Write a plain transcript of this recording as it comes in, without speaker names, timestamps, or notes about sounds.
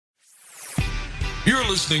You're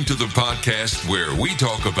listening to the podcast where we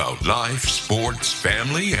talk about life, sports,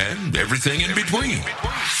 family, and everything in between.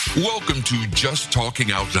 Welcome to Just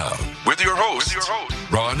Talking Out Loud with your hosts,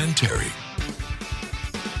 Ron and Terry.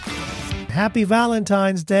 Happy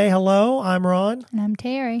Valentine's Day. Hello, I'm Ron. And I'm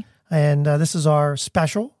Terry. And this is our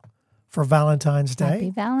special for Valentine's Day.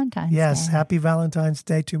 Happy Valentine's Day. Yes, happy Valentine's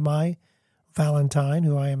Day to my Valentine,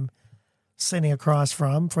 who I am sitting across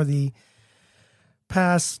from for the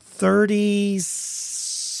past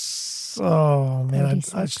 37. I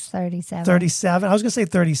was going to say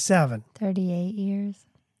 37. 38 years.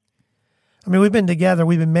 I mean, we've been together.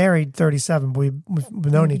 We've been married 37. But we've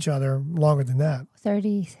known each other longer than that.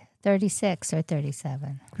 36 or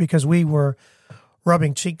 37. Because we were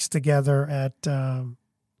rubbing cheeks together at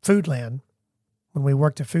Foodland when we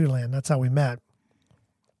worked at Foodland. That's how we met.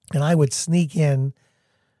 And I would sneak in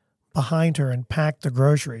behind her and pack the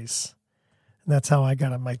groceries. And that's how I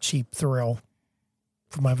got my cheap thrill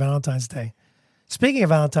for my Valentine's Day. Speaking of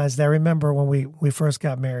Valentine's Day, I remember when we first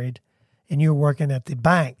got married and you were working at the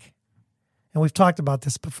bank. And we've talked about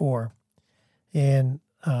this before. And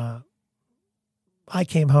I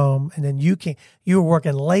came home and then you were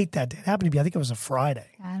working late that day. It happened to be, I think it was a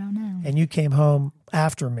Friday. I don't know. And you came home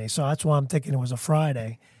after me. So that's why I'm thinking it was a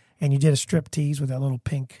Friday. And you did a strip tease with that little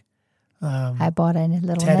pink I bought a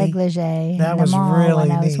little Teddy. negligee That in the was mall really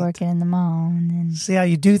when I was neat. working in the mall. And See how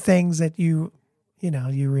you do things that you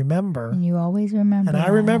remember. you always remember. And I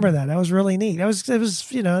remember that. That was really neat. That was.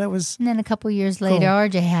 And then a couple years later, Cool.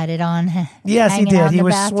 RJ had it on. Yes, he hanging did. out in He the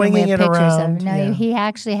was bathroom. swinging We have it pictures of around. No, Yeah. he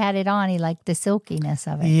actually had it on. He liked the silkiness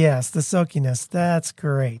of it. Yes, the silkiness. That's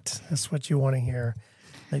great. That's what you want to hear,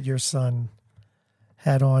 that your son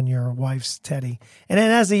had on your wife's teddy. And then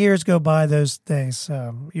as the years go by, those days,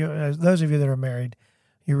 those of you that are married,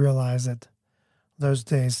 you realize that those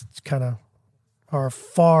days kind of are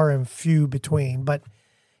far and few between. But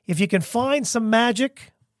if you can find some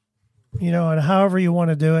magic, and however you want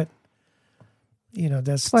to do it,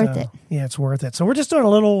 that's worth it. Yeah, it's worth it. So we're just doing a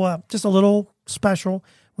little special.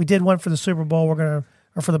 We did one for the Super Bowl. Or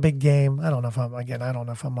for the big game. I don't know if I'm going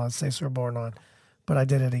to say Super Bowl or not, but I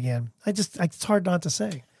did it again. It's hard not to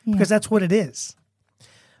say because that's what it is.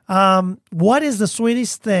 What is the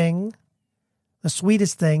sweetest thing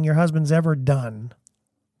your husband's ever done?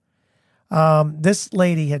 This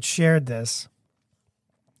lady had shared this,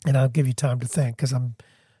 and I'll give you time to think because I'm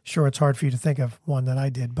sure it's hard for you to think of one that I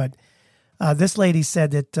did. But this lady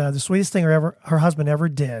said that the sweetest thing her husband ever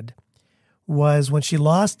did was when she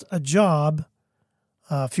lost a job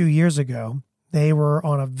a few years ago. They were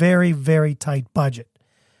on a very, very tight budget.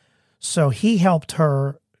 So he helped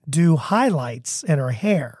her do highlights in her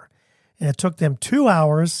hair. And it took them 2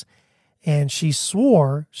 hours, and she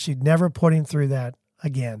swore she'd never put him through that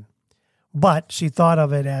again. But she thought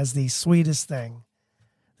of it as the sweetest thing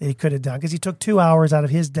that he could have done because he took 2 hours out of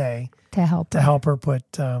his day To help her put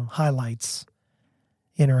highlights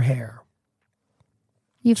in her hair.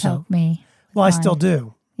 You've helped me. Well, I still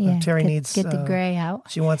do. Yeah, Terry get needs the gray out.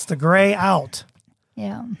 She wants the gray out.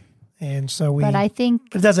 Yeah. And so But I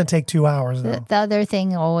think it doesn't take 2 hours, though. the other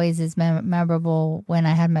thing always is memorable. When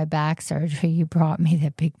I had my back surgery, you brought me the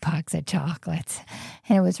big box of chocolates,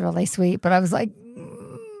 and it was really sweet. But I was like,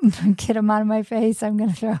 get them out of my face. I'm going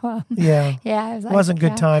to throw up. Yeah. Yeah. I was like, It wasn't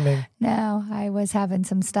good timing. No, I was having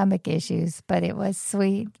some stomach issues, but it was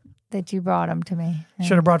sweet that you brought them to me.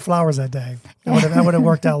 Should have brought flowers that day. That would have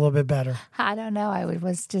worked out a little bit better. I don't know. I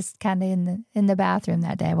was just kind of in the bathroom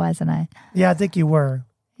that day, wasn't I? Yeah, I think you were.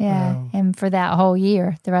 Yeah, and for that whole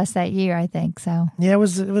year, the rest of that year, I think so. Yeah, it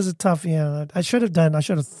was a tough. I should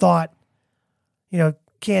have thought.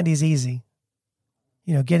 Candy's easy.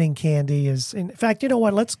 Getting candy is. In fact, you know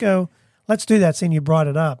what? Let's do that. Seeing you brought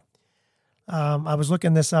it up, I was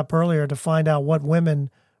looking this up earlier to find out what women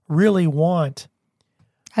really want.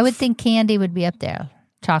 I would think candy would be up there.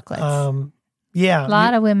 Chocolates. Yeah, a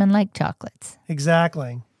lot of women like chocolates.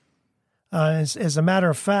 Exactly. As a matter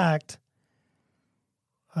of fact.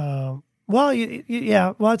 Well,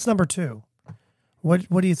 it's number two. What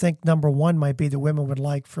do you think number one might be that women would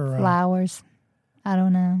like for flowers? I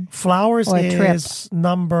don't know. Flowers or is trip.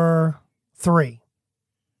 Number 3.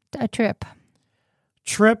 A trip.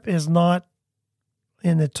 Trip is not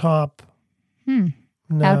in the top. No.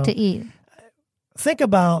 Out to eat. Think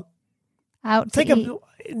about out to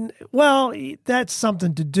eat. Well, that's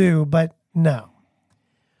something to do, but no.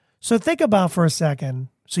 So think about for a second.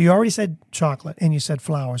 So you already said chocolate and you said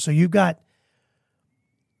flowers. So you've got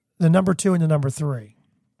the number 2 and the number 3.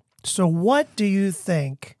 So what do you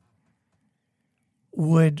think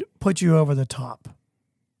would put you over the top?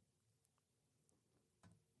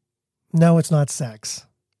 No, it's not sex.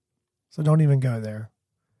 So don't even go there.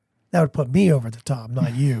 That would put me over the top,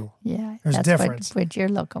 not you. Yeah, There's a difference. What you're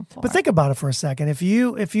looking for. But think about it for a second. If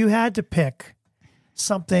you had to pick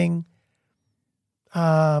something,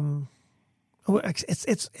 it's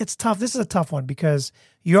tough. This is a tough one because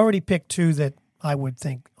you already picked two that I would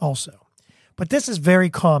think also. But this is very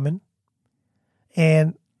common,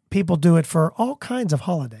 and people do it for all kinds of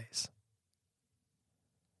holidays.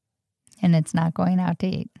 And it's not going out to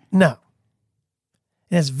eat. No.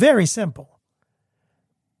 And it's very simple.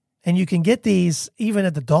 And you can get these even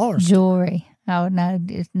at the dollar store. Jewelry. Oh, no,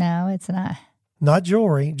 it's not. Not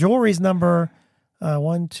jewelry. Jewelry's number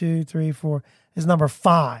 1, 2, 3, 4 is number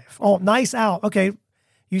 5. Oh, nice out. Okay.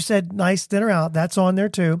 You said nice dinner out. That's on there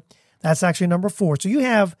too. That's actually number 4. So you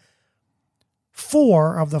have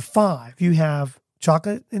 4 of the 5. You have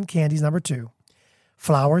chocolate and candies, number 2.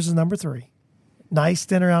 Flowers is number 3. Nice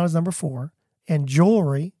dinner out is number 4. And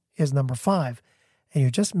jewelry is number 5. And you're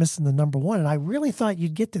just missing the number 1. And I really thought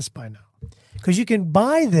you'd get this by now. Because you can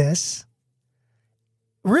buy this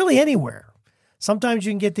really anywhere. Sometimes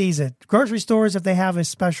you can get these at grocery stores if they have a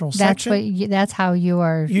special section. That's how you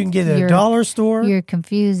are. You can get it at a dollar store. You're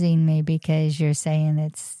confusing me because you're saying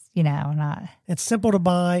it's, not. It's simple to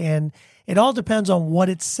buy, and it all depends on what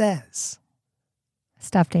it says.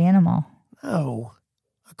 Stuffed animal. No,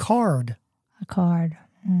 a card. A card.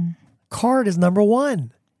 Card is number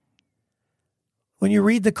 1. When you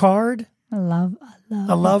read the card, a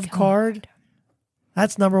love card.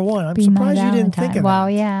 That's number 1. I'm surprised you didn't think of Well,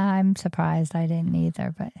 that. yeah, I'm surprised I didn't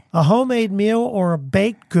either. But a homemade meal or a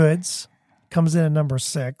baked goods comes in at number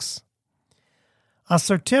 6. A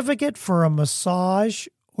certificate for a massage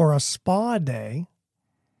or a spa day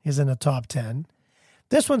is in the top 10.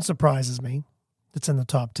 This one surprises me. It's in the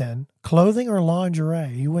top 10. Clothing or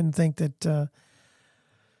lingerie. You wouldn't think that.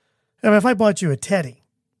 If I bought you a teddy,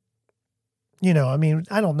 I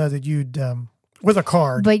don't know that you'd. With a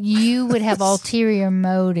card. But you would have ulterior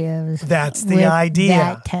motives. That's the idea.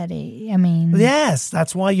 That teddy. Yes,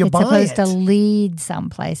 that's why you buy it. It's supposed to lead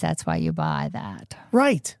someplace. That's why you buy that.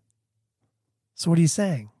 Right. So what are you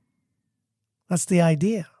saying? That's the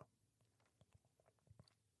idea.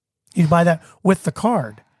 You buy that with the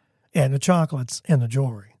card and the chocolates and the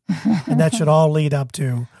jewelry. And that should all lead up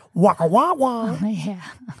to waka wah wah. Yeah.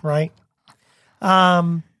 Right?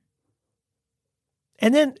 And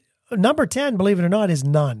then number 10, believe it or not, is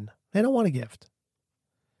none. They don't want a gift.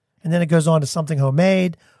 And then it goes on to something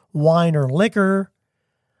homemade, wine or liquor.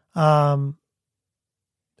 And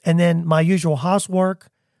then my usual housework,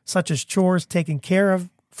 such as chores taken care of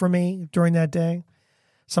for me during that day.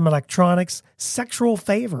 Some electronics. Sexual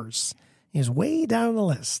favors is way down the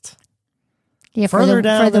list. Yeah, further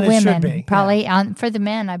down for the than women, it should be. probably. For the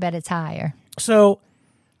men, I bet it's higher. So,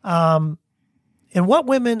 and what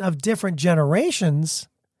women of different generations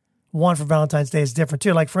want for Valentine's Day is different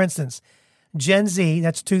too. Like, for instance, Gen Z,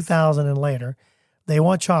 that's 2000 and later, they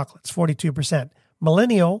want chocolates, 42%.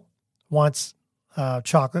 Millennial wants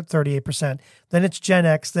chocolate, 38%. Then it's Gen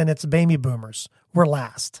X, then it's baby boomers. We're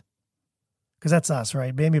last. Because that's us,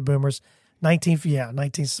 right? Baby boomers,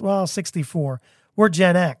 64. We're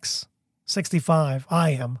Gen X, 65.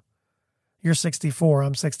 I am. You're 64.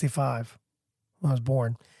 I'm 65. I was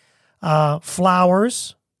born.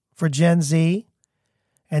 Flowers for Gen Z.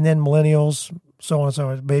 And then millennials, so on and so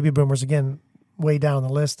on. Baby boomers, again, way down the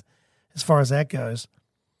list as far as that goes.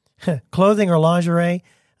 Clothing or lingerie,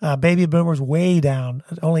 baby boomers way down.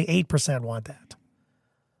 Only 8% want that.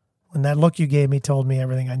 And that look you gave me told me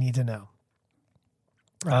everything I need to know.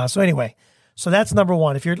 So anyway, so that's number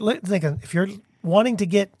 1. If you're wanting to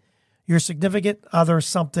get your significant other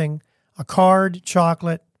something, a card,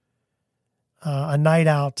 chocolate, a night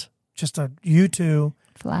out, just a you two,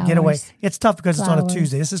 Flowers. Get away. It's tough because Flowers. It's on a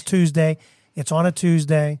Tuesday. This is Tuesday. It's on a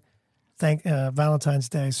Tuesday. Valentine's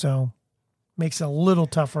Day. So makes it a little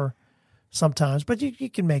tougher sometimes, but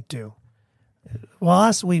you can make do. Well,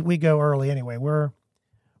 us, we go early anyway. We're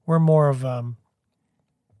more of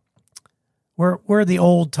we're the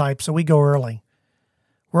old type, so we go early.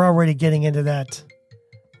 We're already getting into that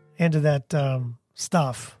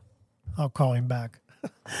stuff. I'll call him back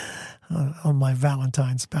on my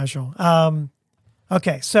Valentine's special.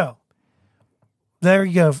 Okay, so there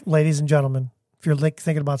you go, ladies and gentlemen. If you're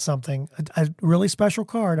thinking about something, a really special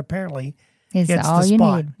card apparently Is hits all the you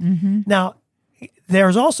spot. need. Mm-hmm. Now,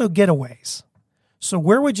 there's also getaways. So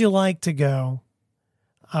where would you like to go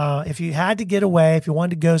if you had to get away, if you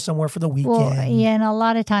wanted to go somewhere for the weekend? Well, yeah, and a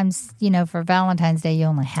lot of times, for Valentine's Day, you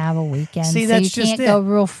only have a weekend. See, so that's you just can't it. go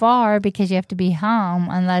real far because you have to be home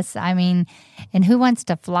unless, and who wants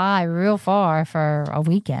to fly real far for a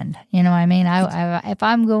weekend? You know what I mean? If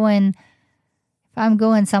If I'm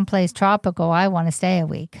going someplace tropical, I want to stay a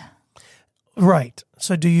week. Right.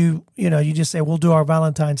 So do you just say, we'll do our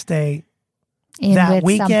Valentine's Day In that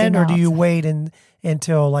with something weekend, or do else. you wait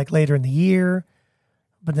until like later in the year?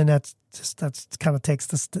 But then that's kind of takes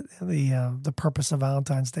the purpose of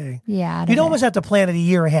Valentine's Day. Yeah. You'd almost have to plan it a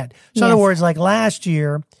year ahead. So in other words, like last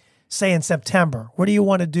year, say in September, what do you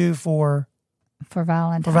want to do for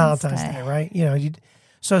Valentine's Day, right?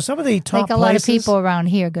 So some of the top like a lot of people around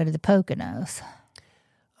here go to the Poconos.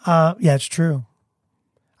 Yeah, it's true.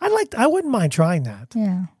 I wouldn't mind trying that.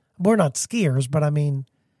 Yeah. We're not skiers, but I mean,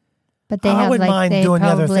 but they I have wouldn't mind they doing the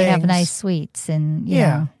other probably have things. nice suites and you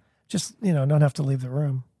yeah, know. just don't have to leave the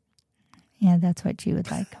room. Yeah, that's what you would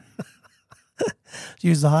like.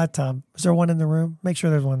 Use the hot tub. Is there one in the room? Make sure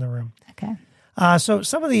there's one in the room. Okay. So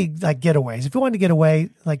some of the like getaways, if you wanted to get away,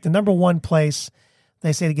 like the number one place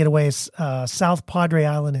they say to get away is South Padre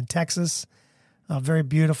Island in Texas. Very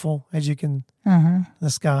beautiful, as you can, the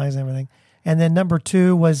skies and everything. And then number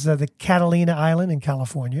 2 was the Catalina Island in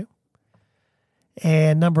California.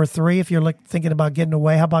 And number 3, if you're thinking about getting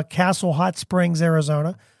away, how about Castle Hot Springs,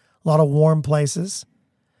 Arizona? A lot of warm places,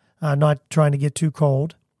 not trying to get too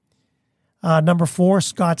cold. Number 4,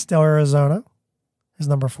 Scottsdale, Arizona is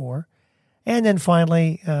number 4. And then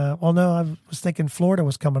finally, I was thinking Florida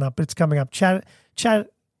was coming up, but it's coming up.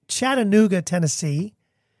 Chattanooga, Tennessee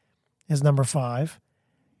is number 5.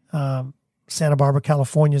 Santa Barbara,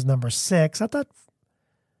 California is number 6. I thought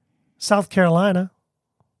South Carolina,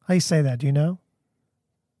 how do you say that? Do you know?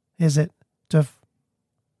 Is it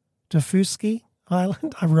Dafuski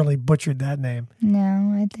Island? I really butchered that name.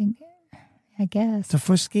 No, I guess.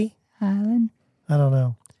 Dafuski Island? I don't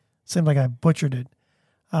know. Seemed like I butchered it.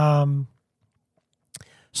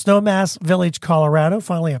 Snowmass Village, Colorado,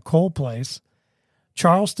 finally a cold place.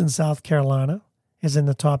 Charleston, South Carolina is in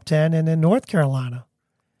the top 10. And then North Carolina,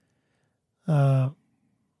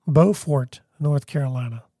 Beaufort, North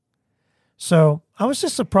Carolina. So I was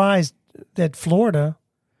just surprised that Florida,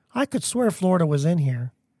 I could swear Florida was in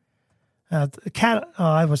here.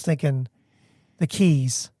 I was thinking the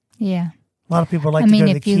Keys. Yeah. A lot of people like to go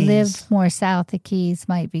to the Keys. if you live more south, the Keys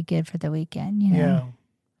might be good for the weekend, you know?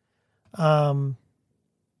 Yeah.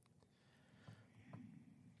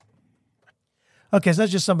 Okay, so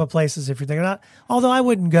that's just some of the places if you're thinking about. Although I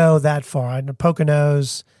wouldn't go that far. The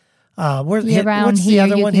Poconos. Around what's here, the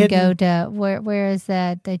other you one? can Hidden? go to where is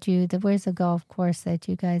that where's the golf course that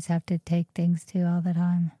you guys have to take things to all the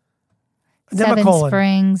time? Seven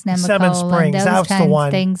Springs, Nemacolin. Seven Springs, those that's kinds the one.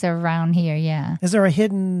 of things are around here. Yeah. Is there a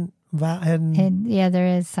hidden? Yeah,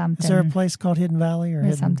 there is something. Is there a place called Hidden Valley or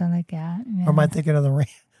There's Hidden? something like that? Yeah. Or am I thinking of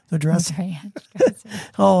the dressing? Dressing.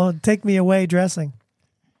 Oh, take me away dressing.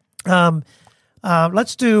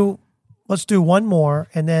 Let's do one more,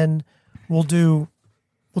 and then we'll do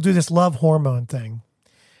this love hormone thing,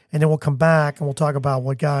 and then we'll come back and we'll talk about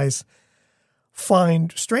what guys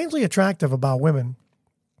find strangely attractive about women.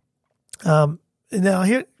 Now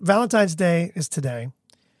here, Valentine's Day is today,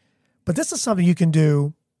 but this is something you can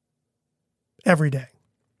do every day,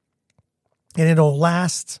 and it'll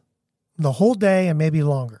last the whole day and maybe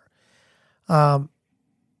longer.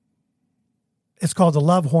 It's called the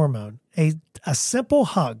love hormone. A simple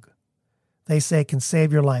hug, they say, can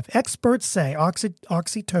save your life. Experts say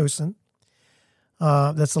oxytocin,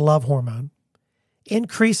 that's the love hormone,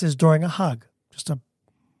 increases during a hug, just a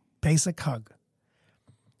basic hug,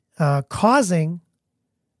 causing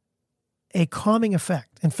a calming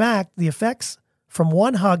effect. In fact, the effects from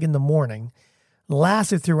one hug in the morning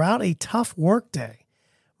lasted throughout a tough workday,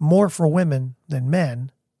 more for women than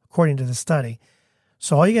men, according to the study.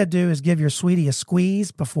 So all you got to do is give your sweetie a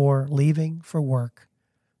squeeze before leaving for work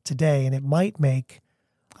today, and it might make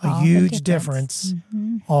a huge difference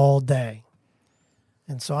all day.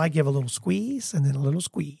 And so I give a little squeeze and then a little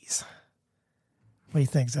squeeze. What do you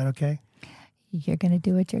think? Is that okay? You're going to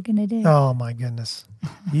do what you're going to do. Oh, my goodness.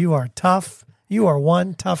 You are tough. You are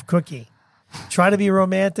one tough cookie. Try to be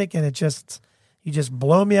romantic, and you just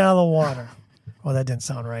blow me out of the water. Well, that didn't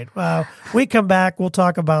sound right. We come back. We'll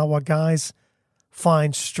talk about what guys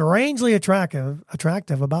find strangely attractive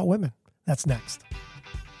about women. That's next.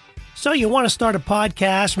 So you want to start a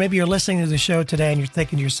podcast. Maybe you're listening to the show today and you're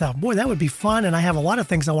thinking to yourself, boy, that would be fun. And I have a lot of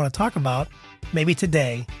things I want to talk about. Maybe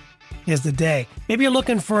today is the day. Maybe you're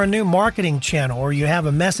looking for a new marketing channel, or you have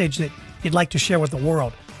a message that you'd like to share with the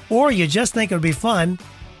world, or you just think it would be fun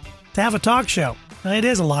to have a talk show. Now, it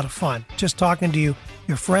is a lot of fun just talking to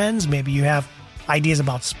your friends. Maybe you have ideas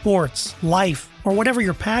about sports, life, or whatever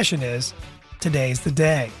your passion is. Today's the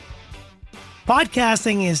day.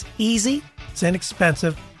 Podcasting is easy, it's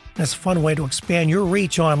inexpensive, and it's a fun way to expand your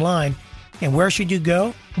reach online. And where should you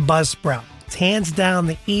go? Buzzsprout. It's hands down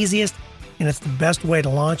the easiest, and it's the best way to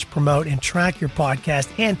launch, promote, and track your podcast.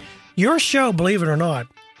 And your show, believe it or not,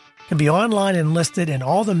 can be online and listed in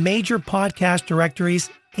all the major podcast directories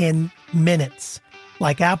in minutes,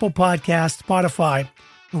 like Apple Podcasts, Spotify,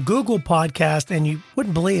 Google Podcast, and you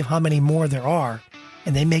wouldn't believe how many more there are.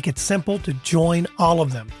 And they make it simple to join all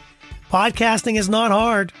of them. Podcasting is not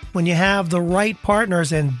hard when you have the right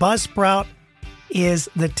partners, and Buzzsprout is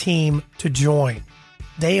the team to join.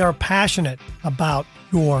 They are passionate about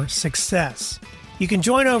your success. You can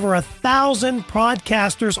join over 1,000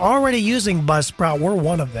 podcasters already using Buzzsprout. We're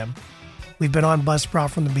one of them. We've been on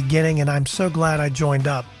Buzzsprout from the beginning, and I'm so glad I joined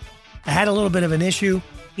up. I had a little bit of an issue,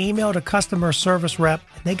 emailed a customer service rep,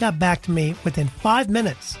 and they got back to me within 5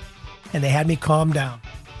 minutes, and they had me calm down.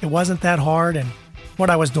 It wasn't that hard, and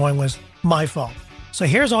what I was doing was my fault. So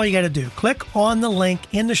here's all you got to do. Click on the link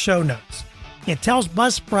in the show notes. It tells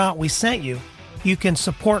Buzzsprout we sent you. You can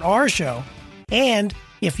support our show, and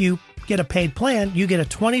if you get a paid plan, you get a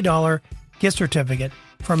 $20 gift certificate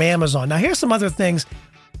from Amazon. Now, here's some other things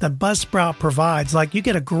that Buzzsprout provides. Like, you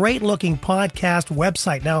get a great looking podcast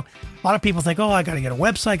website. Now, a lot of people think, oh, I got to get a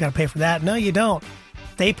website, got to pay for that. No, you don't.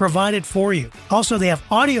 They provide it for you. Also, they have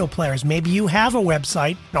audio players. Maybe you have a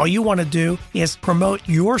website. All you want to do is promote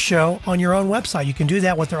your show on your own website. You can do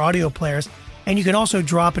that with their audio players. And you can also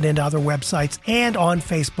drop it into other websites and on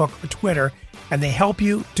Facebook or Twitter, and they help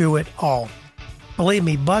you do it all. Believe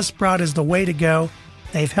me, Buzzsprout is the way to go.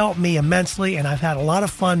 They've helped me immensely, and I've had a lot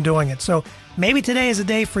of fun doing it. So maybe today is a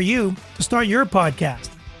day for you to start your podcast.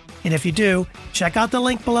 And if you do, check out the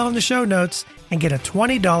link below in the show notes and get a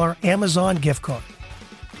 $20 Amazon gift card.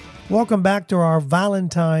 Welcome back to our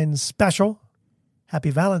Valentine's special.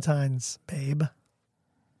 Happy Valentine's, babe.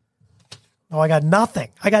 Oh, I got nothing.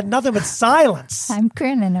 I got nothing but silence. I'm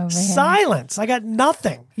grinning over here. Silence. I got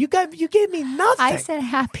nothing. You gave me nothing. I said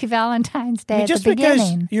Happy Valentine's Day just at the beginning.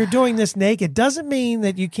 Just because you're doing this naked doesn't mean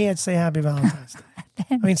that you can't say Happy Valentine's Day.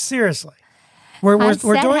 I mean, seriously. We're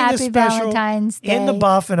doing Happy this special Valentine's Day. in the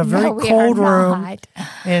buff in a very cold room.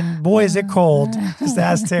 And boy, is it cold. Just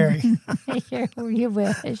ask Terry. You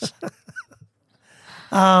wish.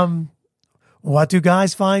 What do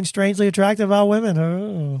guys find strangely attractive about women?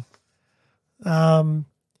 Oh.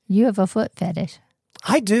 You have a foot fetish.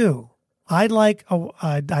 I do. I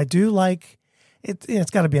do like it.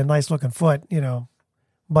 It's got to be a nice looking foot,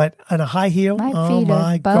 but in a high heel. My oh feet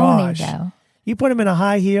my are bony, gosh! though. You put them in a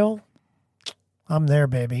high heel, I'm there,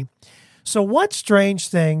 baby. So, what strange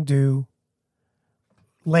thing do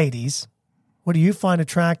ladies? What do you find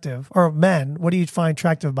attractive, or men? What do you find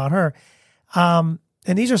attractive about her? And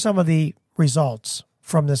these are some of the results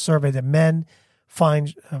from this survey that men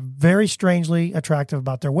find very strangely attractive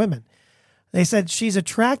about their women. They said she's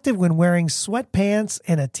attractive when wearing sweatpants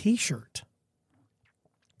and a t-shirt.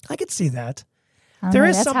 I could see that. There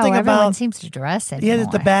is something about everyone seems to dress anymore. Yeah,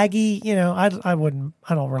 the baggy. I don't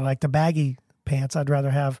really like the baggy pants. I'd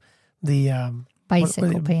rather have the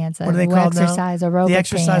bicycle pants. What are they called now? Exercise aerobic The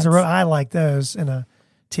exercise pants. I like those in a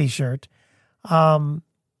t-shirt.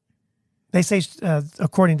 They say,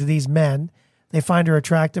 according to these men, they find her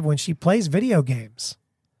attractive when she plays video games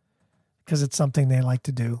because it's something they like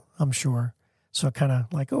to do, I'm sure. So kind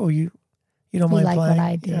of like, oh, you don't mind like playing? What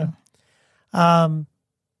I do. Yeah.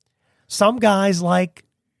 Some guys like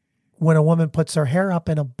when a woman puts her hair up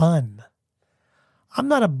in a bun. I'm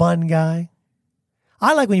not a bun guy.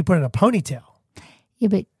 I like when you put it in a ponytail. Yeah,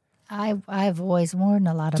 but I've always worn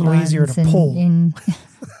a lot of buns. It's a little easier to pull.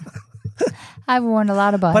 I've worn a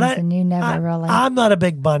lot of buns, and you never really. I'm not a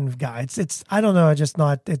big bun guy. It's I don't know. I just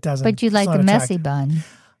not. It doesn't. But you like the messy bun.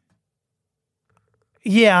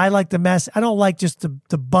 Yeah, I like the mess. I don't like just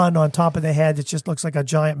the bun on top of the head. It just looks like a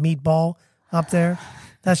giant meatball up there.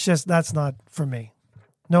 That's not for me.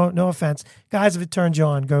 No offense, guys. If it turns you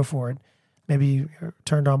on, go for it. Maybe you're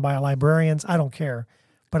turned on by librarians. I don't care.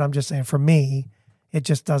 But I'm just saying, for me, it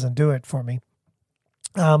just doesn't do it for me.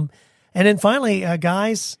 And then finally,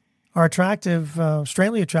 guys are attractive,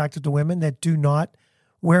 strangely attractive to women that do not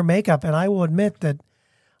wear makeup. And I will admit that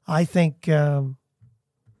I think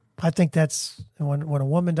that's when a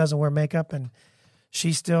woman doesn't wear makeup and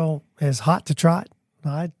she still is hot to trot.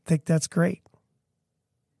 I think that's great.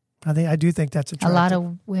 I do think that's attractive. A lot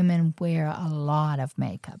of women wear a lot of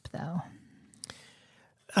makeup, though.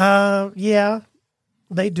 Yeah,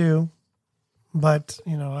 they do. But,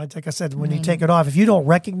 like I said, when you take it off, if you don't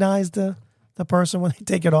recognize the person when they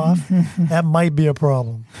take it off, that might be a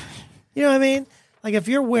problem. You know what I mean? Like if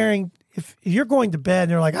you're going to bed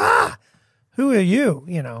and they're like, who are you?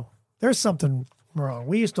 There's something wrong.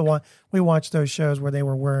 We watched those shows where they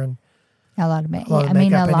were wearing A lot of lot of I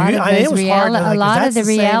mean, makeup. a lot of it those was hard to, like, a 'cause lot of that's the the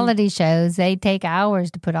same- reality shows, they take hours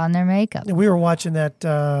to put on their makeup. We were watching that.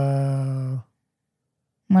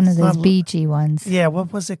 One of those not- beachy ones. Yeah,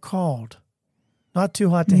 what was it called? Not Too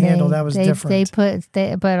Hot to Handle. That was different. But a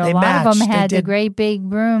They lot of them matched. They had the did- great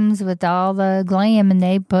big rooms with all the glam, and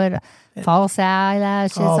they put false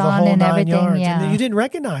eyelashes the on whole and 9 everything. yards. Yeah, And you didn't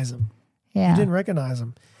recognize them. yeah. You didn't recognize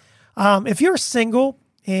them. If you're single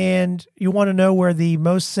and you want to know where the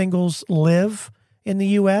most singles live in the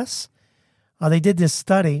U.S., they did this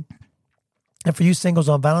study. And for you singles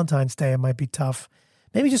on Valentine's Day, it might be tough.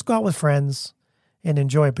 Maybe just go out with friends and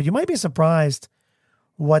enjoy it. But you might be surprised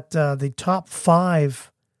what the top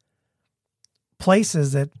 5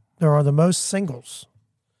 places that there are the most singles.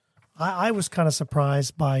 I was kind of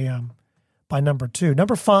surprised by number 2.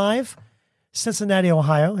 Number 5, Cincinnati,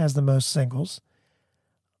 Ohio has the most singles.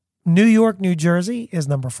 New York, New Jersey is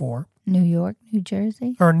number 4. New York, New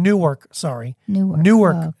Jersey? Or Newark, sorry.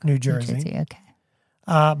 Newark. Oh, New Jersey. Okay.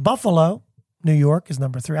 Buffalo, New York is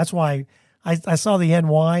number 3. That's why I saw the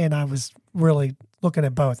NY and I was really looking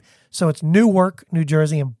at both. So it's Newark, New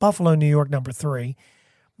Jersey, and Buffalo, New York, number 3.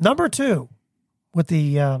 Number 2, with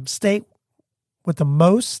the state with the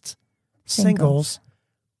most singles,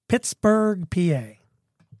 Pittsburgh, PA.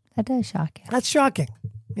 That does shock you. That's shocking.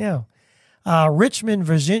 Yeah. Richmond,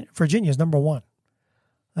 Virginia is number 1.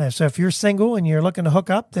 So if you're single and you're looking to hook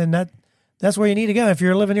up, then that's where you need to go. If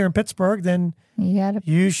you're living here in Pittsburgh, then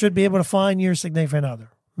you should be able to find your significant other,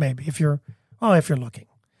 maybe, if you're looking.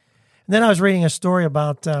 And then I was reading a story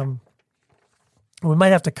about, we might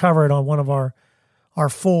have to cover it on one of our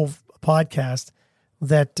full podcast,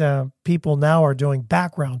 that people now are doing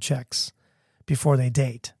background checks before they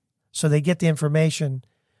date. So they get the information,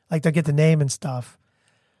 like they'll get the name and stuff,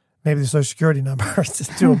 maybe the social security number, to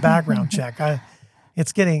do a background check.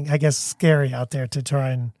 It's getting, I guess, scary out there to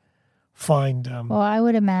try and find. Well, I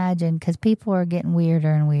would imagine, because people are getting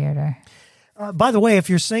weirder and weirder. By the way, if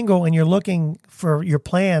you're single and you're looking for your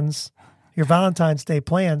plans, your Valentine's Day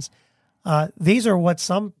plans, these are what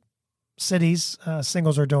some cities,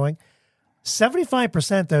 singles are doing.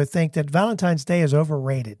 75%, though, think that Valentine's Day is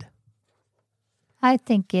overrated. I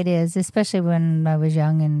think it is, especially when I was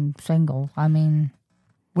young and single. I mean,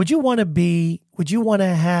 would you want to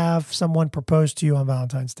have someone propose to you on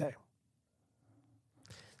Valentine's Day?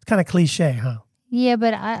 It's kind of cliche, huh? Yeah,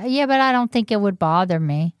 but I don't think it would bother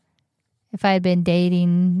me if I had been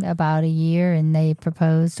dating about a year and they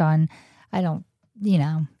proposed on.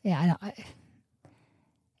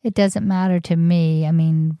 It doesn't matter to me. I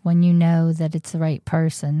mean, when you know that it's the right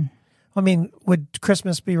person. I mean, would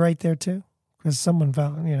Christmas be right there too? Because someone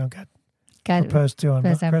got proposed to on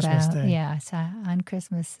Christmas Day. Yeah, so on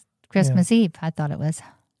Christmas Eve, I thought it was.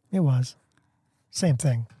 It was. Same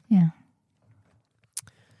thing. Yeah.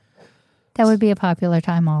 That would be a popular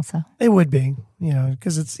time also. It would be,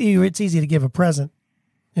 because it's easy to give a present,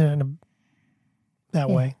 that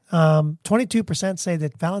way. 22% say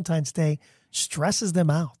that Valentine's Day stresses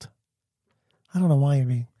them out. I don't know why it'd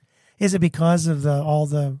be. Is it because of all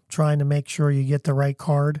the trying to make sure you get the right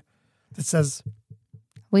card that says?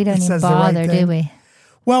 We don't even bother, do we?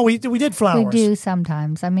 Well, we did flowers. We do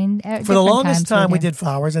sometimes. I mean, for the longest time we did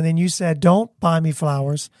flowers, and then you said, "Don't buy me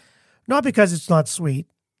flowers," not because it's not sweet,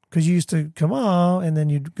 because you used to come on and then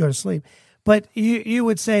you'd go to sleep, but you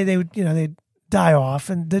would say they would, they'd die off,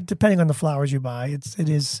 and depending on the flowers you buy, it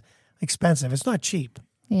is expensive. It's not cheap.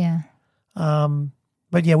 Yeah.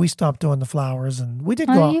 But yeah, we stopped doing the flowers, and we did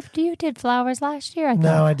go out. You did flowers last year, I thought.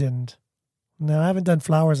 No, I didn't. No, I haven't done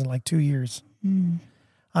flowers in like 2 years.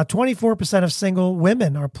 24% of single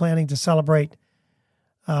women are planning to celebrate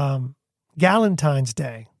Valentine's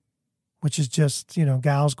Day, which is just,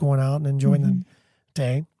 gals going out and enjoying the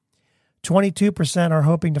day. 22% are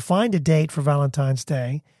hoping to find a date for Valentine's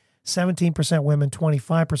Day. 17% women,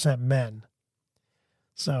 25% men.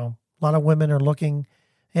 So a lot of women are looking,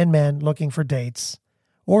 and men looking for dates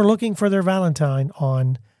or looking for their Valentine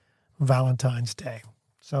on Valentine's Day.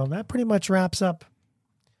 So that pretty much wraps up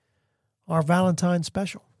our Valentine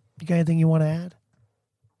special. You got anything you want to add?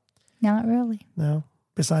 Not really. No?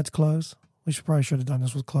 Besides clothes? We probably should have done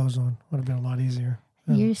this with clothes on. Would have been a lot easier.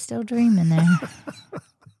 You're still dreaming there.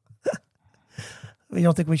 You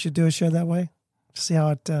don't think we should do a show that way? See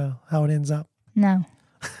how it ends up? No.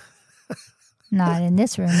 Not in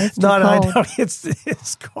this room. It's too cold. cold. I know.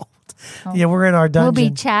 It's cold. Oh. Yeah, we're in our dungeon. We'll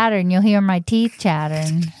be chattering. You'll hear my teeth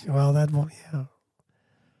chattering. Well, that won't,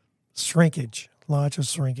 Shrinkage. Lots of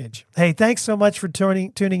shrinkage. Hey, thanks so much for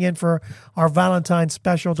tuning in for our Valentine's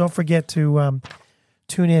special. Don't forget to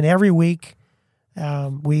tune in every week.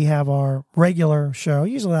 We have our regular show.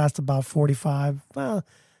 Usually lasts about 45, a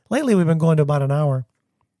Lately, we've been going to about an hour,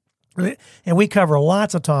 and we cover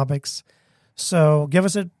lots of topics. So give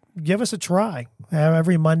us a try.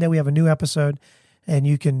 Every Monday we have a new episode, and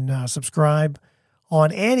you can subscribe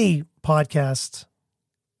on any podcast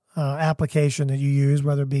application that you use,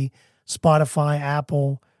 whether it be Spotify,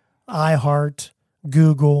 Apple, iHeart,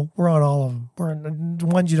 Google. We're on all of them. We're on the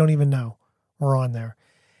ones you don't even know. We're on there.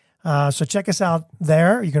 So check us out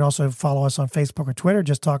there. You can also follow us on Facebook or Twitter,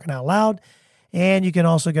 Just Talking Out Loud. And you can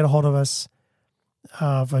also get a hold of us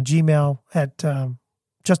on Gmail at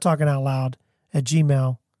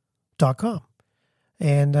justtalkingoutloud@gmail.com.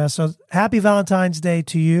 And so happy Valentine's Day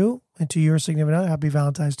to you and to your significant other. Happy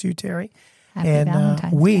Valentine's to you, Terry. Happy and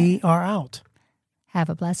Valentine's we Day. are out. Have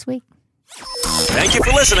a blessed week. Thank you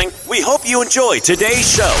for listening. We hope you enjoyed today's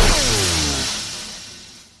show.